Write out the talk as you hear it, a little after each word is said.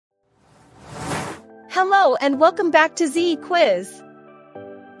Hello and welcome back to Zeey Quiz.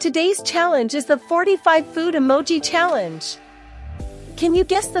 Today's challenge is the 45 food emoji challenge. Can you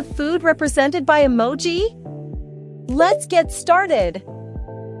guess the food represented by emoji? Let's get started.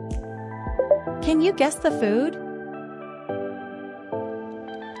 Can you guess the food?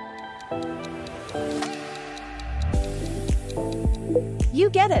 You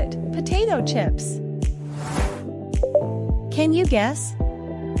get it, potato chips. Can you guess?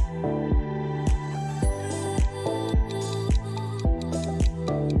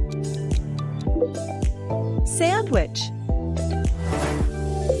 Sandwich.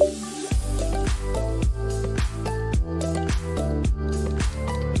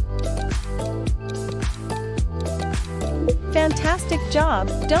 Fantastic job,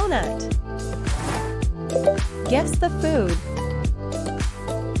 donut. Guess the food.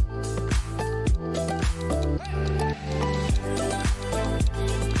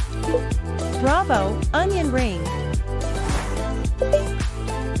 Bravo, onion ring.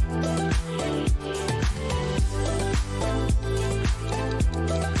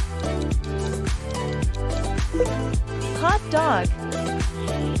 Hot dog.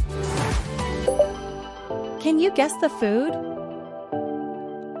 Can you guess the food?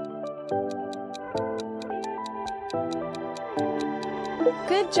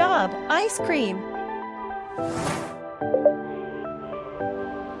 Good job, ice cream.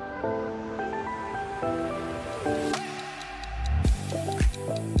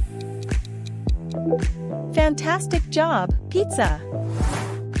 Fantastic job, pizza.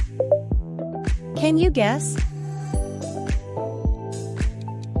 Can you guess?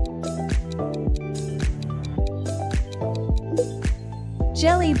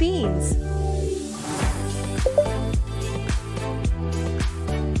 Jelly beans.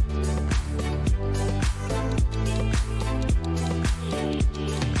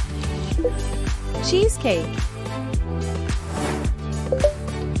 Cheesecake.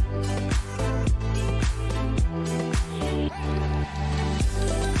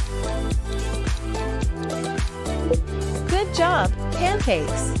 Good job,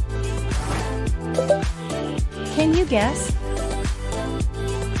 pancakes. Can you guess?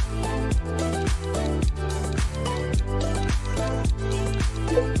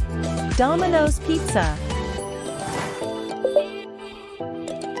 Domino's pizza.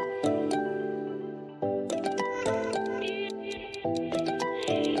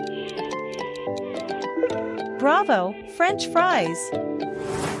 Bravo, French fries.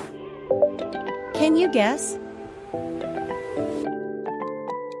 Can you guess?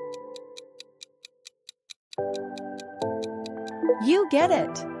 You get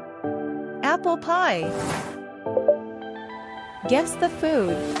it. Apple pie. Guess the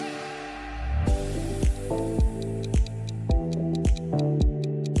food.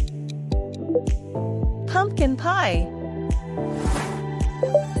 Pumpkin pie.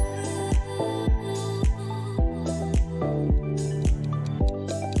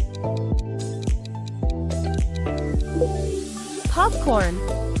 Popcorn.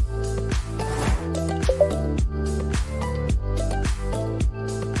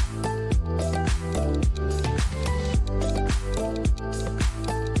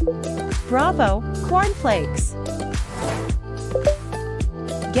 Bravo, cornflakes.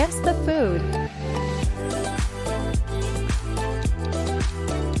 Guess the food.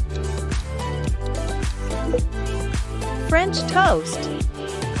 French toast.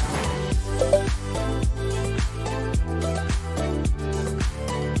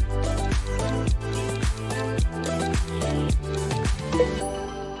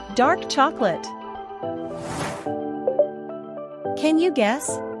 Dark chocolate. Can you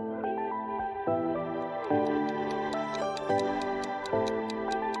guess?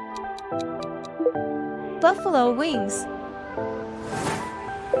 Buffalo wings.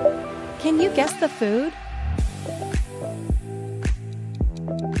 Can you guess the food?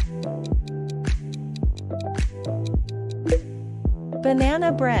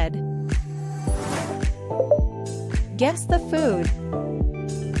 Banana bread. Guess the food.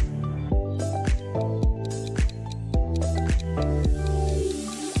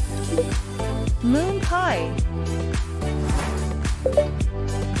 Moon pie.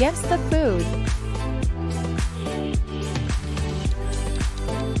 Guess the food.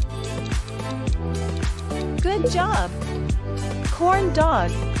 Good job. Corn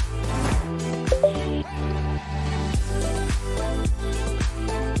dog.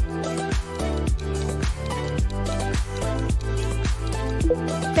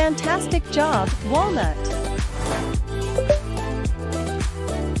 Fantastic job, walnut.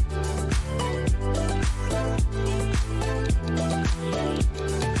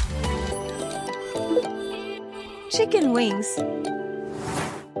 Chicken wings.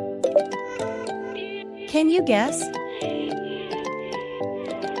 Can you guess?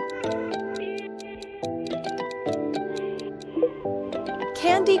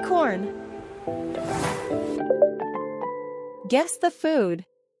 Candy corn. Guess the food.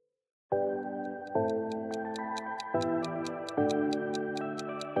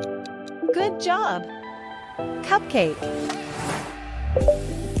 Good job! Cupcake.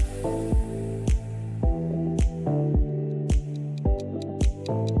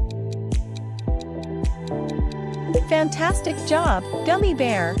 Fantastic job, gummy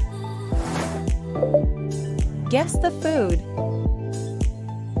bear. Guess the food.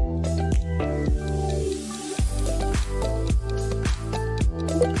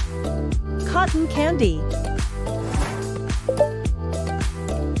 Cotton candy.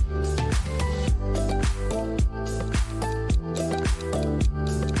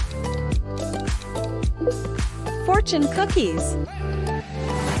 Fortune cookies.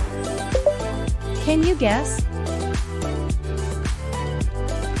 Can you guess?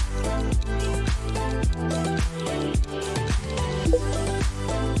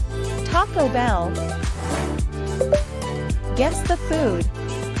 Taco Bell. Guess the food.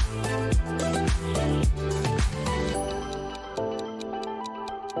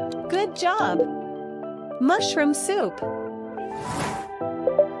 Good job! Mushroom soup.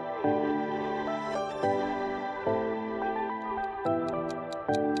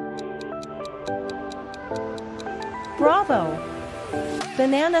 Bravo!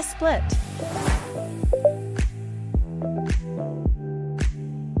 Banana split.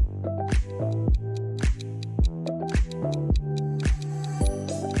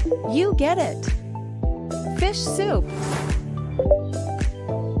 You get it. Fish soup.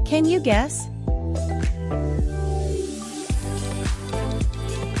 Can you guess?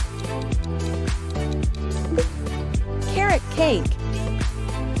 Carrot cake.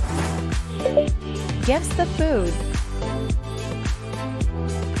 Guess the food.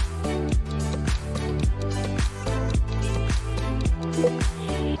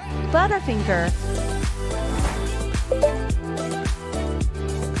 Butterfinger.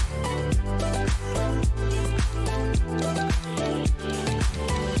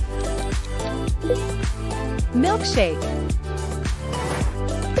 Milkshake.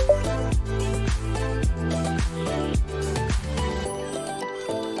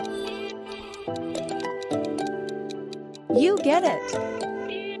 You get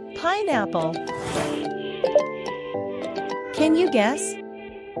it. Pineapple. Can you guess?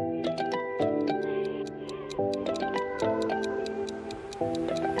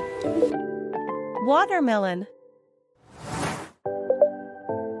 Watermelon.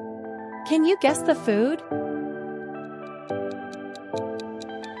 Can you guess the food?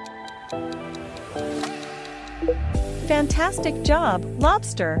 Fantastic job,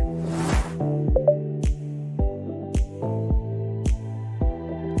 lobster.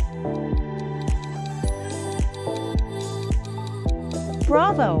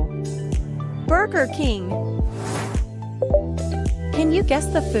 Bravo! Burger King. Can you guess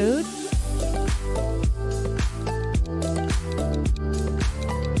the food?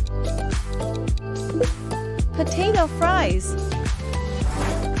 Potato fries.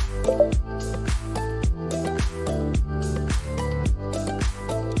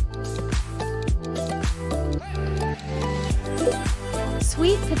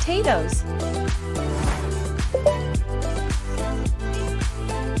 Sweet potatoes.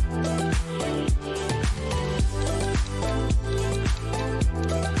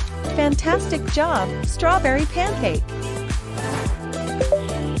 Fantastic job, strawberry pancake.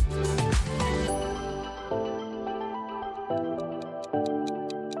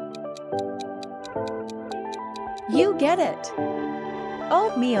 You get it.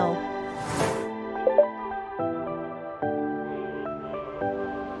 Oatmeal.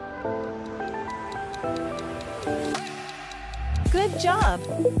 Good job.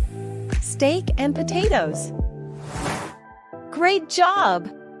 Steak and potatoes. Great job!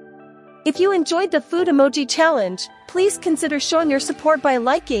 If you enjoyed the food emoji challenge, please consider showing your support by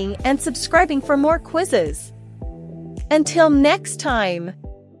liking and subscribing for more quizzes. Until next time!